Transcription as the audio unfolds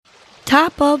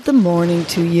Top of the morning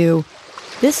to you.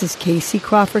 This is Casey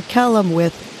Crawford Kellum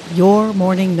with Your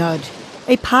Morning Nudge,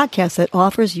 a podcast that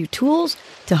offers you tools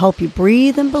to help you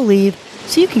breathe and believe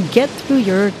so you can get through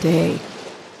your day.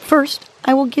 First,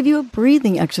 I will give you a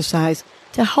breathing exercise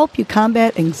to help you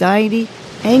combat anxiety,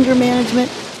 anger management,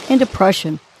 and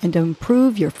depression, and to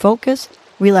improve your focus,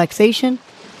 relaxation,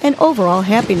 and overall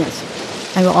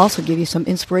happiness. I will also give you some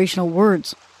inspirational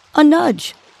words, a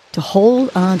nudge, to hold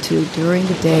on to during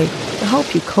the day to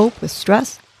help you cope with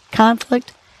stress,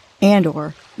 conflict, and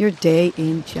or your day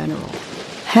in general.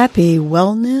 Happy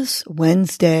Wellness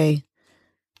Wednesday.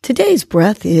 Today's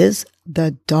breath is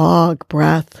the dog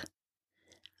breath,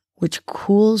 which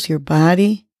cools your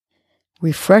body,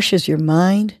 refreshes your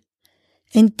mind,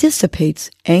 and dissipates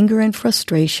anger and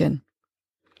frustration.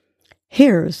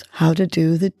 Here's how to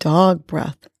do the dog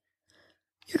breath.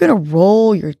 You're going to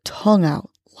roll your tongue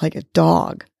out like a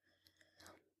dog.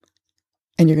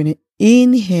 And you're going to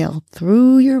inhale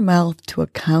through your mouth to a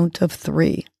count of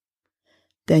 3.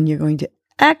 Then you're going to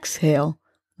exhale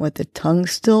with the tongue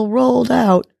still rolled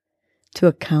out to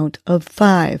a count of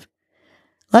 5.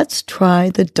 Let's try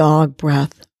the dog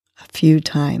breath a few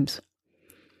times.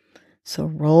 So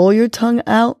roll your tongue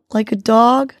out like a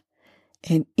dog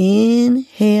and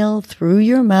inhale through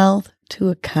your mouth to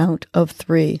a count of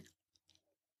 3.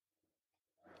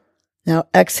 Now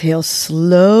exhale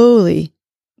slowly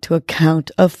to a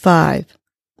count of 5.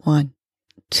 1,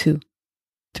 2,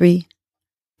 3,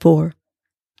 4,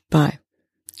 5.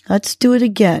 Let's do it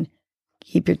again.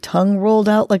 Keep your tongue rolled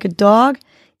out like a dog,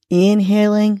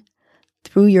 inhaling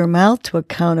through your mouth to a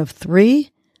count of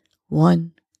 3.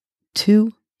 1,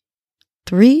 2,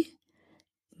 3.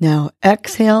 Now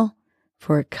exhale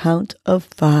for a count of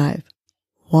 5.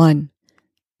 1,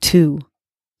 2,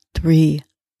 3,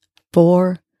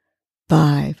 4,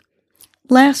 5.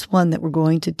 Last one that we're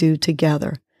going to do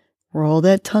together. Roll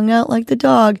that tongue out like the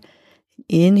dog.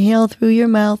 Inhale through your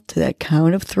mouth to that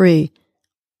count of 3.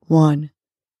 1,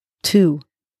 2,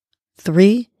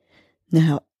 3.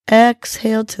 Now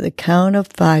exhale to the count of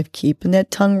 5, keeping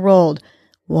that tongue rolled.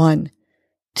 1,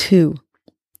 2,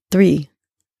 3,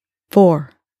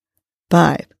 4,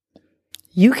 5.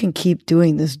 You can keep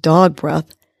doing this dog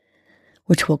breath,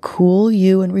 which will cool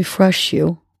you and refresh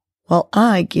you, while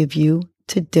I give you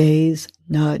today's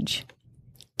nudge.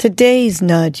 Today's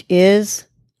nudge is,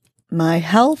 my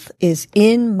health is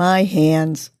in my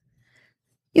hands.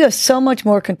 You have so much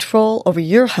more control over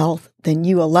your health than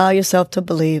you allow yourself to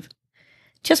believe.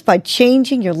 Just by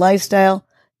changing your lifestyle,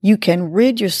 you can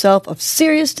rid yourself of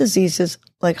serious diseases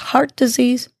like heart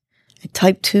disease and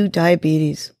type 2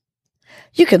 diabetes.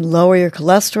 You can lower your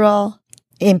cholesterol,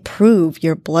 improve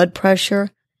your blood pressure,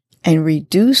 and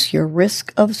reduce your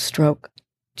risk of stroke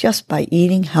just by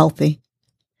eating healthy.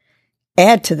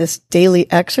 Add to this daily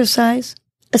exercise,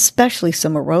 especially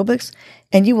some aerobics,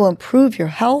 and you will improve your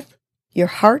health, your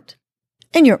heart,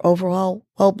 and your overall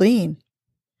well-being.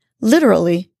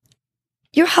 Literally,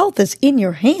 your health is in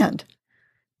your hand.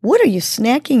 What are you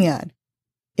snacking on?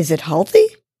 Is it healthy?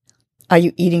 Are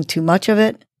you eating too much of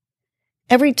it?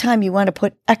 Every time you want to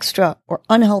put extra or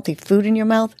unhealthy food in your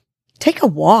mouth, take a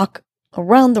walk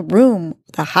around the room,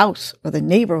 the house, or the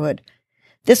neighborhood.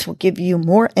 This will give you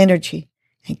more energy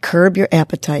and curb your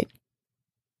appetite.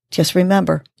 Just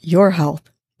remember, your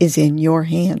health is in your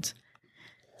hands.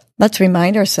 Let's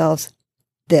remind ourselves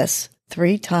this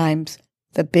 3 times.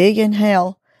 The big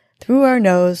inhale through our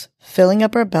nose, filling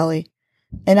up our belly,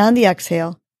 and on the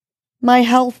exhale, my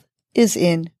health is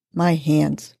in my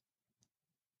hands.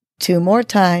 2 more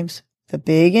times. The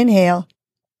big inhale,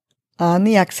 on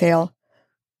the exhale,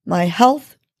 my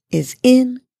health is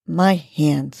in my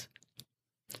hands.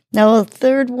 Now the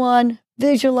 3rd one,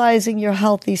 visualizing your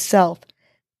healthy self.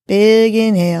 Big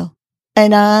inhale,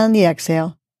 and on the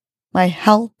exhale, my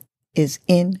health is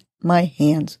in my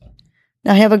hands.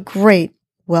 Now have a great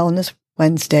Wellness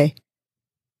Wednesday.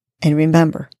 And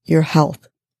remember, your health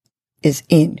is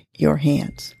in your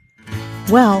hands.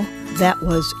 Well, that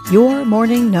was your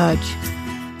morning nudge.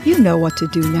 You know what to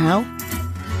do now.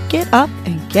 Get up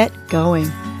and get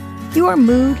going. Your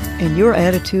mood and your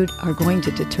attitude are going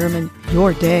to determine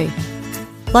your day.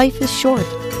 Life is short.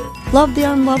 Love the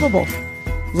unlovable.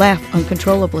 Laugh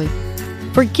uncontrollably.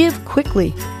 Forgive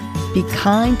quickly. Be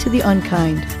kind to the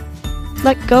unkind.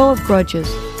 Let go of grudges.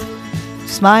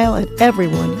 Smile at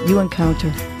everyone you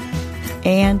encounter.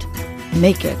 And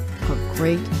make it a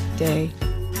great day.